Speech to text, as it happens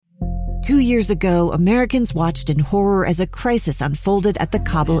2 years ago, Americans watched in horror as a crisis unfolded at the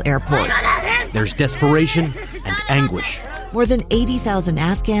Kabul airport. There's desperation and anguish. More than 80,000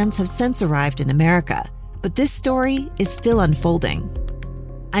 Afghans have since arrived in America, but this story is still unfolding.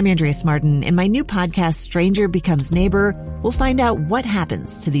 I'm Andrea Martin. In my new podcast, Stranger Becomes Neighbor, we'll find out what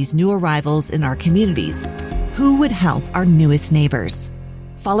happens to these new arrivals in our communities. Who would help our newest neighbors?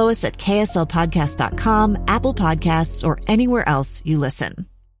 Follow us at kslpodcast.com, Apple Podcasts, or anywhere else you listen.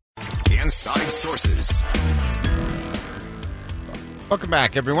 Inside Sources. Welcome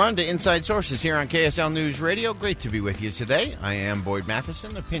back, everyone, to Inside Sources here on KSL News Radio. Great to be with you today. I am Boyd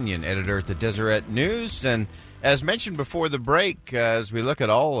Matheson, opinion editor at the Deseret News. And as mentioned before the break, as we look at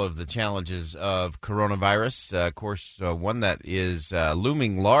all of the challenges of coronavirus, of course, one that is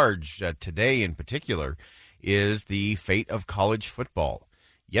looming large today in particular is the fate of college football.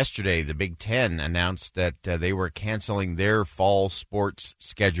 Yesterday, the Big Ten announced that they were canceling their fall sports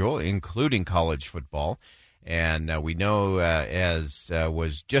schedule, including college football. And we know, as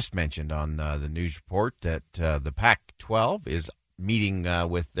was just mentioned on the news report, that the Pac-12 is meeting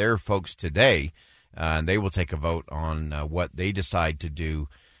with their folks today. And they will take a vote on what they decide to do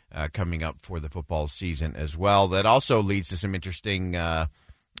coming up for the football season as well. That also leads to some interesting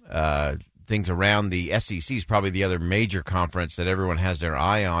things around the SEC. Is probably the other major conference that everyone has their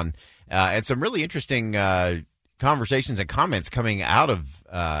eye on, and some really interesting conversations and comments coming out of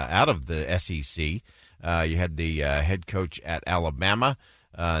the SEC. You had the head coach at Alabama,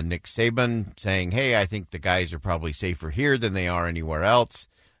 Nick Saban, saying, "Hey, I think the guys are probably safer here than they are anywhere else."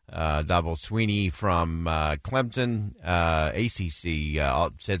 Dabo Swinney from Clemson,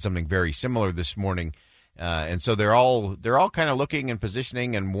 ACC, said something very similar this morning. And so they're all kind of looking and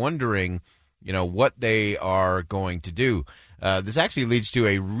positioning and wondering, what they are going to do. This actually leads to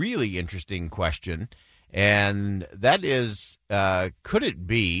a really interesting question, and that is, could it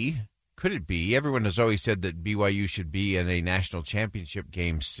be? Everyone has always said that BYU should be in a national championship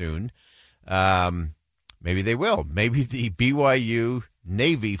game soon. Maybe they will. Maybe the BYU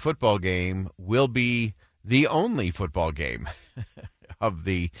Navy football game will be the only football game of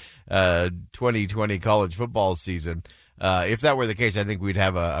the 2020 college football season. If that were the case, I think we'd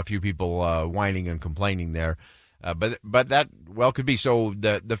have a few people whining and complaining there. But that well could be. So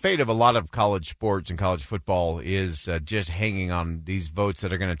the fate of a lot of college sports and college football is just hanging on these votes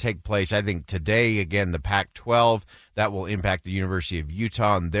that are going to take place. I think today, again, the Pac-12, that will impact the University of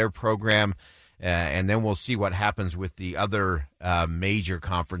Utah and their program. And then we'll see what happens with the other major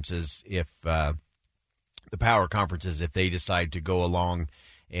conferences if the power conferences, if they decide to go along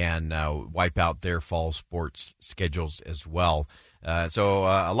and wipe out their fall sports schedules as well. So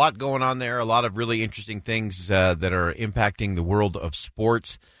a lot going on there, a lot of really interesting things that are impacting the world of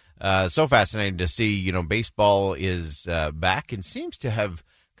sports. So fascinating to see, baseball is back and seems to have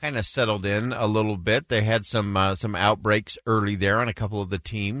kind of settled in a little bit. They had some outbreaks early there on a couple of the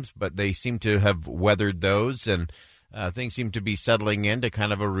teams, but they seem to have weathered those, and things seem to be settling into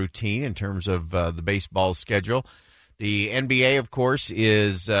kind of a routine in terms of the baseball schedule. The NBA, of course,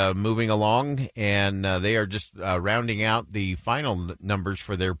 is moving along, and they are just rounding out the final numbers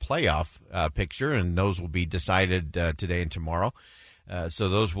for their playoff picture, and those will be decided today and tomorrow. So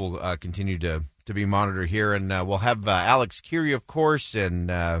those will continue to be monitored here, and we'll have Alex Curie, of course,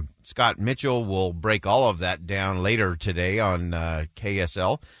 and Scott Mitchell will break all of that down later today on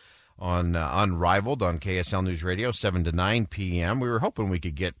KSL, on Unrivaled on KSL News Radio, 7 to 9 p.m. We were hoping we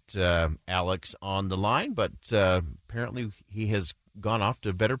could get Alex on the line, but apparently he has gone off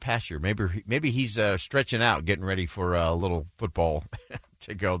to better pasture. Maybe he's stretching out, getting ready for a little football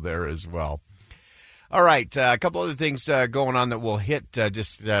to go there as well. All right, a couple other things going on that we'll hit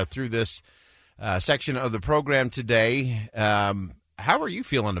just through this section of the program today. How are you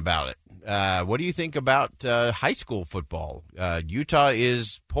feeling about it? What do you think about high school football? Utah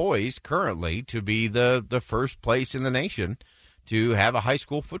is poised currently to be the first place in the nation to have a high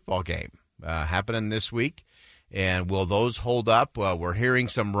school football game happening this week. And will those hold up? We're hearing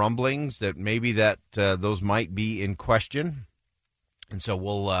some rumblings that maybe those might be in question. And so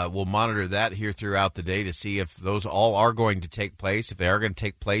we'll monitor that here throughout the day to see if those all are going to take place. If they are going to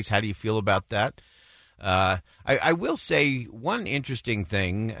take place, how do you feel about that? I will say one interesting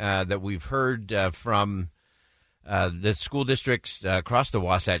thing that we've heard from the school districts across the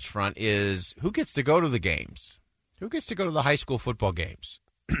Wasatch Front is who gets to go to the games? Who gets to go to the high school football games?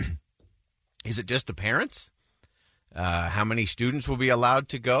 Is it just the parents? How many students will be allowed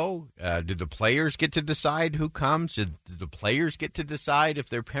to go? Do the players get to decide who comes? Do the players get to decide if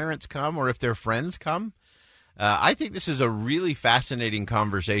their parents come or if their friends come? I think this is a really fascinating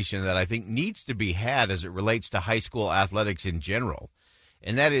conversation that I think needs to be had as it relates to high school athletics in general.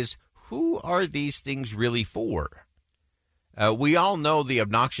 And that is, who are these things really for? We all know the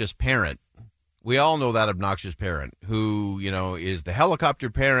obnoxious parent. We all know that obnoxious parent who, is the helicopter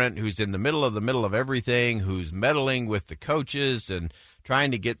parent, who's in the middle of everything, who's meddling with the coaches and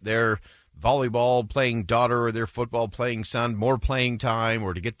trying to get their volleyball playing daughter or their football playing son more playing time,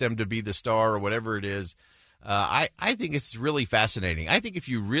 or to get them to be the star or whatever it is. I think it's really fascinating. I think if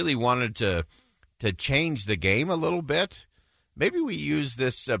you really wanted to change the game a little bit, maybe we use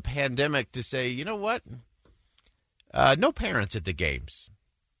this pandemic to say, you know what? No parents at the games.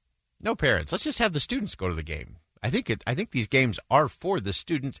 No parents. Let's just have the students go to the game. I think these games are for the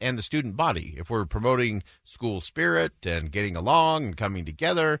students and the student body. If we're promoting school spirit and getting along and coming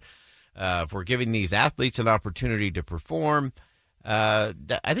together, if we're giving these athletes an opportunity to perform, I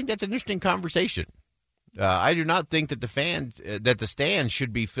think that's an interesting conversation. I do not think that the stands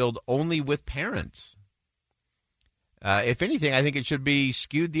should be filled only with parents. If anything, I think it should be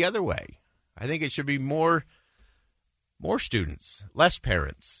skewed the other way. I think it should be more students, less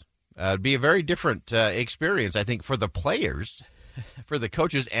parents. It'd be a very different experience, I think, for the players, for the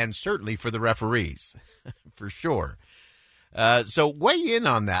coaches, and certainly for the referees, for sure. So weigh in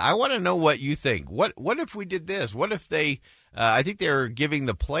on that. I want to know what you think. What if we did this? What if they I think they're giving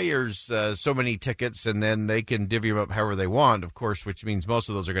the players so many tickets, and then they can divvy them up however they want, of course, which means most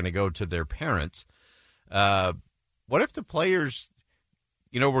of those are going to go to their parents. What if the players,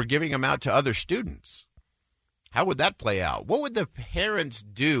 were giving them out to other students? How would that play out? What would the parents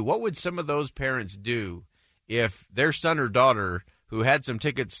do? What would some of those parents do if their son or daughter, who had some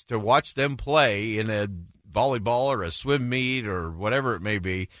tickets to watch them play in a volleyball or a swim meet or whatever it may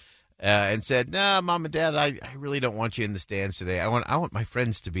be, and said, "Nah, Mom and Dad, I really don't want you in the stands today. I want my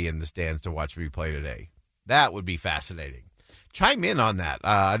friends to be in the stands to watch me play today." That would be fascinating. Chime in on that.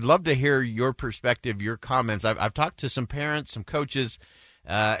 I'd love to hear your perspective, your comments. I've talked to some parents, some coaches,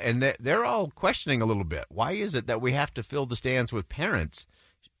 and they're all questioning a little bit. Why is it that we have to fill the stands with parents?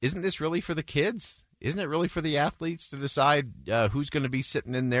 Isn't this really for the kids? Isn't it really for the athletes to decide who's going to be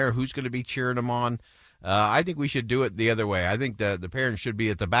sitting in there, who's going to be cheering them on? I think we should do it the other way. I think the parents should be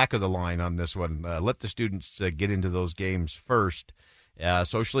at the back of the line on this one. Let the students get into those games first.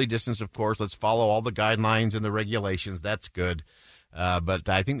 Socially distanced, of course. Let's follow all the guidelines and the regulations. That's good. But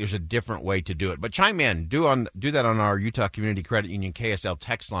I think there's a different way to do it. But chime in. Do that on our Utah Community Credit Union KSL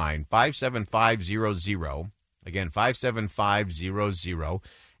text line, 57500. Again, 57500.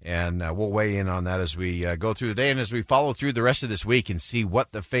 And we'll weigh in on that as we go through the day and as we follow through the rest of this week and see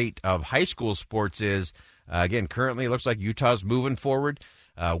what the fate of high school sports is. Again, currently it looks like Utah's moving forward.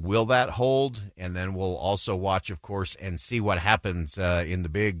 Will that hold? And then we'll also watch, of course, and see what happens in the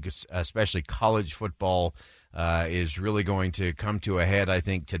big, especially college football is really going to come to a head, I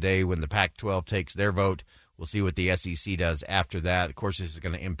think, today when the Pac-12 takes their vote. We'll see what the SEC does after that. Of course, this is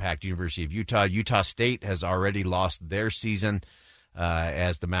going to impact University of Utah. Utah State has already lost their season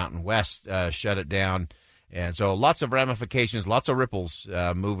as the Mountain West shut it down. And so lots of ramifications, lots of ripples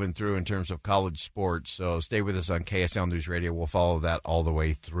moving through in terms of college sports. So stay with us on KSL News Radio. We'll follow that all the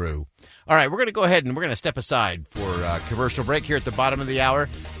way through. All right, we're going to go ahead and we're going to step aside for a commercial break here at the bottom of the hour.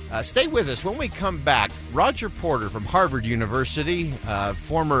 Stay with us. When we come back, Roger Porter from Harvard University,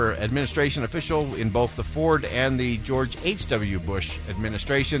 former administration official in both the Ford and the George H.W. Bush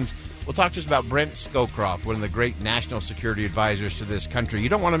administrations, will talk to us about Brent Scowcroft, one of the great national security advisors to this country. You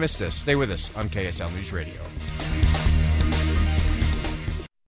don't want to miss this. Stay with us on KSL News Radio.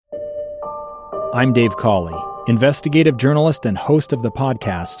 I'm Dave Cawley, investigative journalist and host of the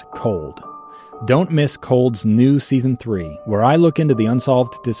podcast Cold. Don't miss Cold's new Season 3, where I look into the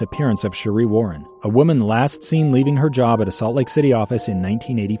unsolved disappearance of Cherie Warren, a woman last seen leaving her job at a Salt Lake City office in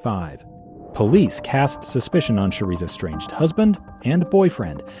 1985. Police cast suspicion on Cherie's estranged husband and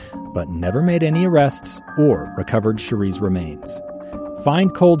boyfriend, but never made any arrests or recovered Cherie's remains.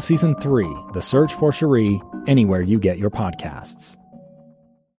 Find Cold Season 3, The Search for Cherie, anywhere you get your podcasts.